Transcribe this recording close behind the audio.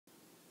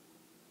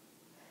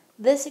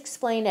This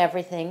Explain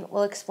Everything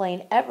will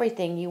explain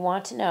everything you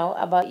want to know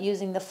about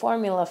using the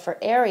formula for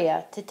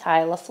area to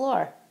tile a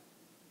floor.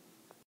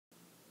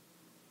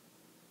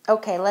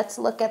 Okay, let's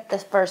look at the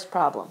first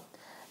problem.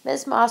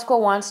 Ms. Moskwa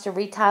wants to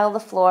retile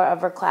the floor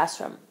of her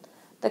classroom.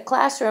 The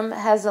classroom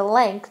has a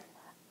length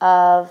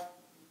of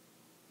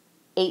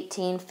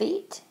 18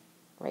 feet,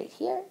 right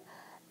here,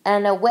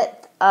 and a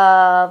width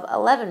of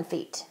 11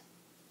 feet.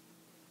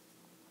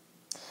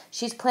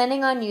 She's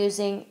planning on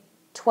using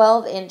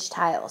 12-inch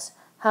tiles.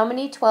 How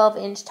many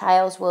 12-inch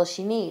tiles will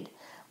she need?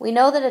 We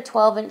know that a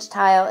 12-inch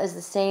tile is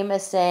the same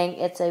as saying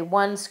it's a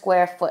 1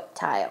 square foot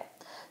tile.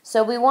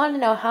 So we want to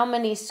know how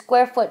many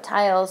square foot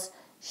tiles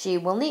she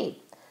will need.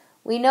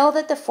 We know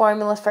that the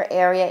formula for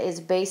area is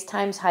base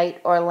times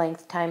height or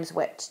length times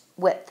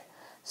width.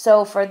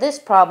 So for this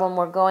problem,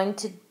 we're going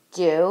to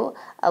do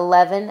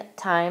 11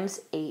 times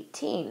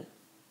 18.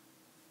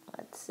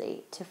 Let's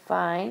see, to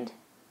find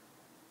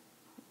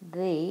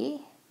the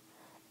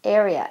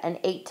area, and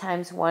 8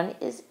 times 1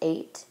 is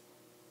 8,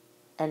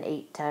 and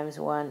 8 times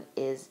 1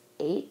 is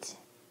 8,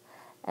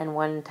 and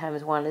 1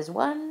 times 1 is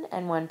 1,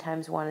 and 1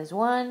 times 1 is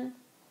 1.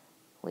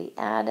 We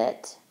add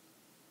it,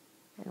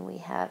 and we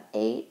have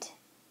 8,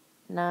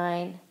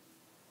 9,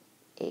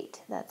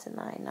 8. That's a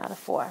 9, not a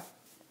 4.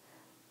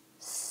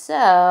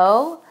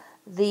 So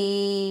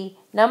the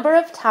number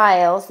of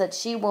tiles that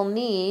she will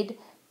need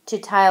to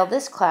tile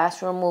this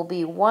classroom will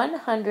be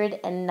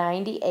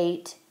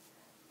 198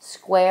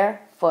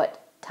 square foot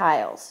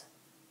tiles.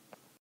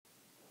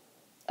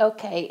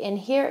 Okay, and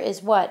here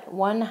is what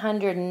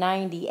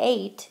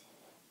 198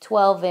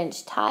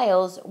 12-inch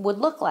tiles would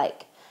look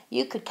like.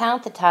 You could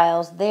count the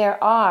tiles.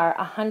 There are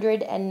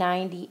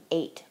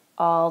 198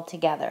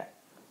 altogether.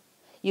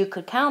 You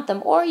could count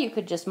them, or you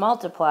could just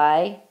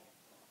multiply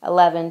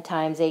 11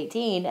 times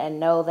 18 and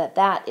know that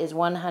that is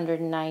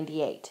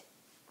 198.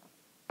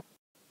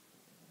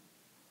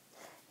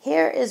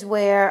 Here is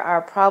where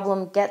our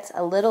problem gets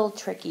a little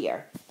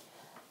trickier.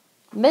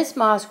 Miss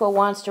Moskwa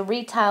wants to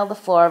retile the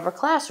floor of her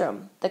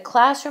classroom. The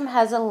classroom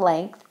has a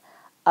length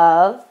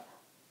of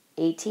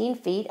 18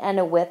 feet and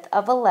a width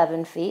of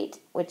 11 feet,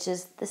 which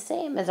is the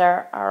same as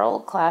our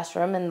old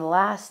classroom in the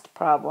last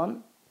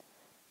problem,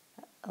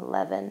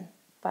 11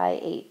 by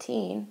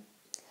 18.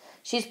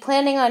 She's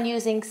planning on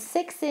using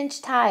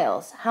 6-inch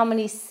tiles. How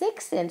many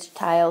 6-inch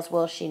tiles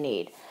will she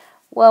need?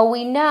 Well,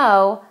 we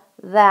know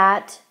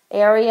that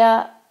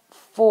area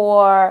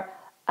for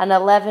an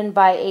 11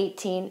 by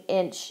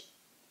 18-inch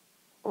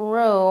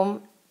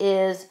room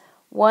is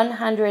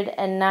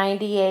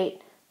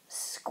 198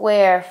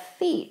 square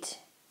feet.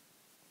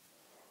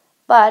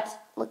 But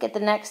look at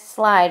the next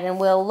slide and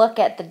we'll look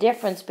at the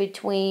difference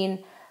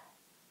between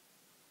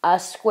a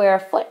square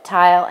foot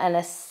tile and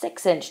a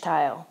 6-inch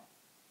tile.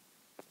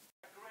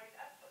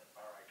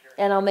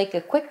 And I'll make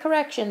a quick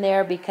correction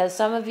there because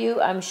some of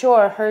you, I'm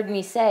sure, heard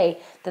me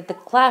say that the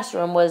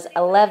classroom was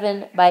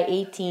 11 by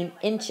 18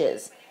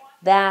 inches.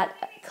 That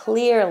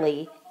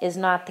clearly is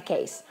not the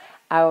case.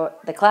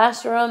 The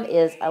classroom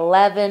is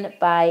 11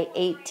 by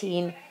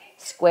 18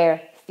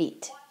 square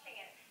feet.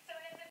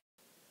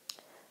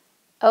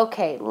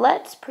 Okay,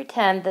 let's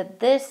pretend that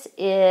this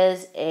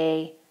is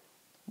a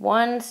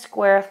 1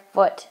 square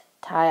foot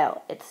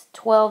tile. It's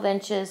 12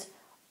 inches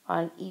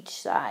on each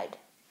side.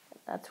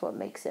 That's what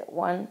makes it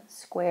 1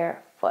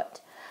 square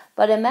foot.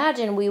 But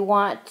imagine we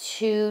want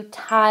to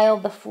tile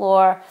the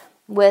floor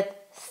with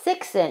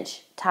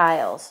 6-inch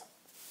tiles.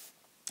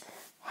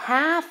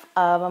 Half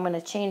of, I'm going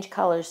to change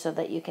colors so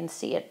that you can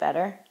see it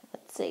better.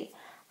 Let's see.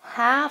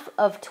 Half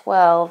of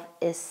 12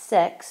 is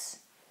 6,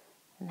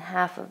 and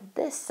half of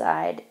this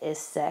side is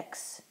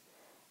 6.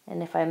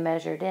 And if I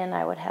measured in,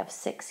 I would have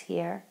 6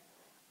 here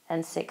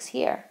and 6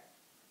 here.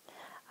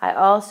 I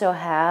also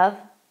have,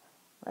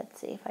 let's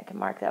see if I can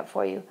mark that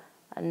for you,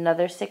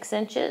 another 6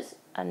 inches,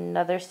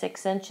 another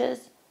 6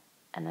 inches,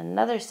 and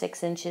another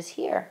 6 inches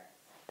here.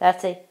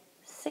 That's a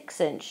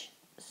 6-inch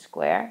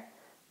square.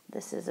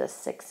 This is a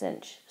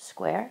 6-inch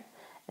square.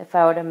 If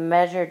I were to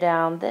measure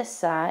down this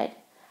side,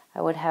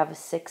 I would have a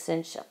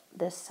 6-inch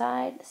this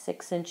side,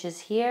 6 inches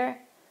here,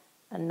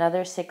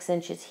 another 6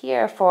 inches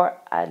here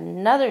for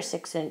another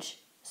 6-inch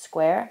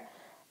square,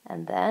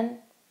 and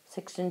then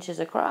 6 inches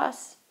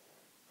across,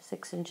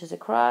 6 inches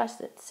across,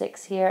 that's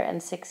 6 here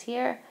and 6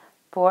 here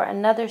for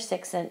another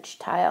 6-inch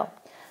tile.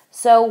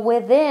 So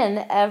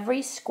within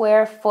every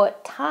square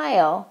foot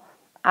tile,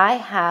 I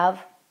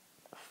have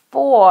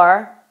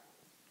 4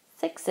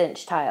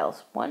 6-inch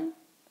tiles. 1,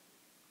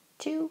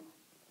 2,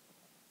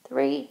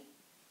 3,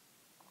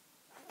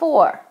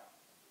 4.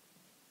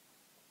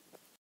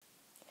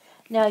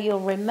 Now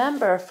you'll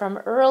remember from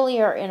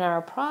earlier in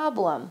our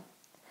problem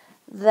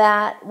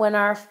that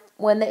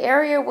when the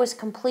area was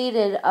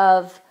completed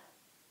of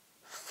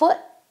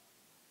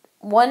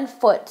 1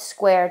 foot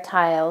square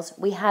tiles,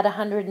 we had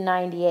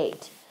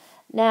 198.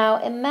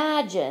 Now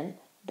imagine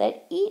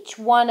that each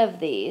one of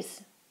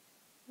these,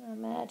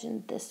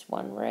 imagine this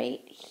one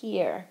right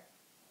here,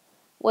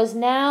 was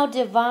now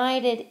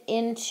divided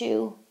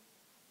into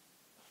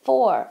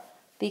 4.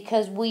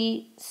 because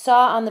we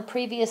saw on the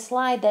previous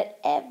slide that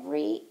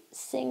every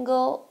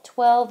single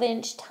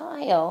 12-inch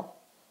tile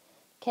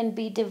can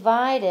be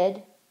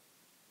divided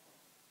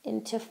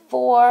into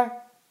 4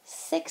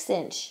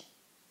 6-inch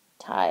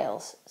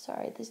tiles.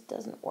 Sorry, this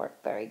doesn't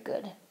work very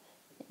good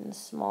in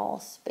small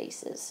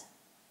spaces.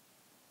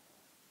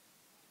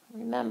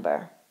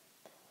 Remember.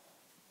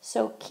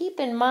 So keep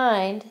in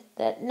mind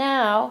that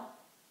now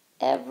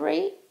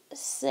every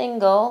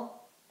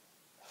single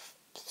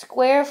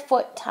square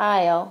foot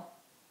tile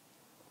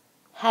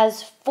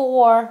has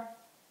 4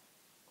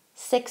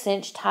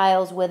 6-inch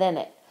tiles within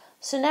it.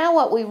 So now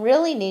what we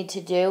really need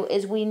to do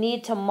is we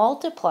need to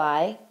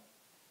multiply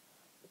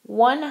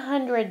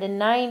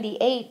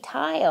 198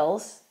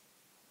 tiles.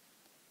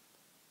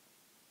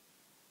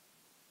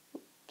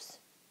 Oops.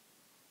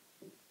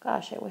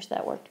 Gosh, I wish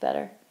that worked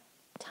better.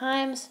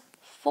 Times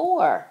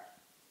 4.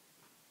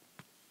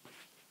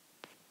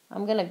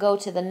 I'm going to go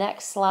to the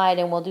next slide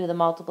and we'll do the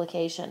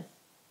multiplication.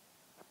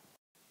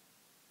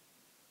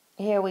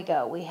 Here we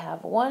go. We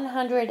have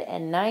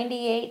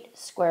 198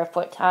 square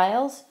foot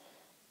tiles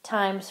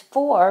times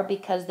 4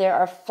 because there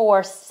are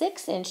 4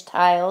 6-inch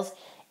tiles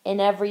in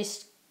every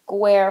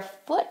square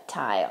foot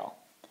tile.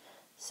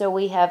 So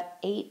we have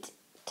 8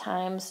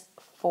 times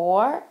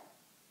 4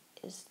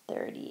 is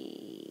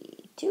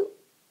 32.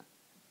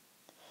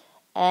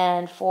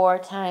 And 4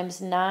 times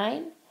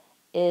 9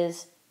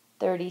 is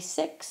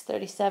 36,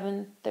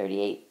 37,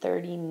 38,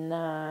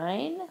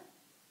 39.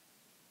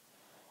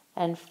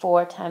 And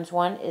 4 times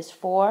 1 is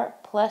 4,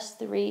 plus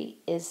 3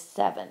 is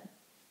 7.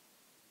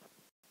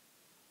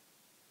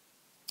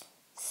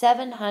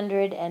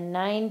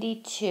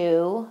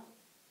 792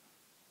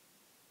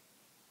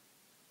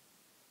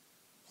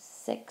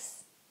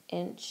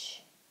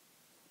 6-inch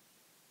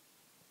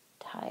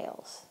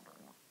tiles.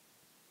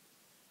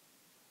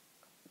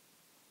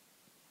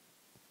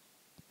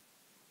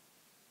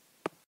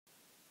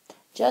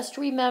 Just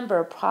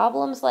remember,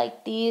 problems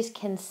like these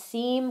can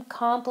seem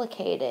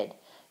complicated.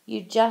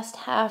 You just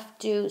have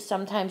to,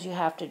 sometimes you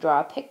have to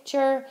draw a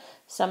picture,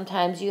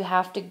 sometimes you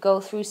have to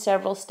go through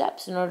several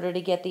steps in order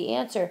to get the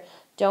answer.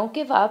 Don't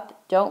give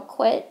up, don't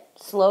quit,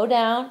 slow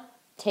down,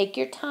 take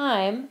your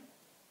time,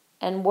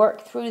 and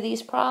work through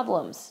these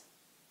problems.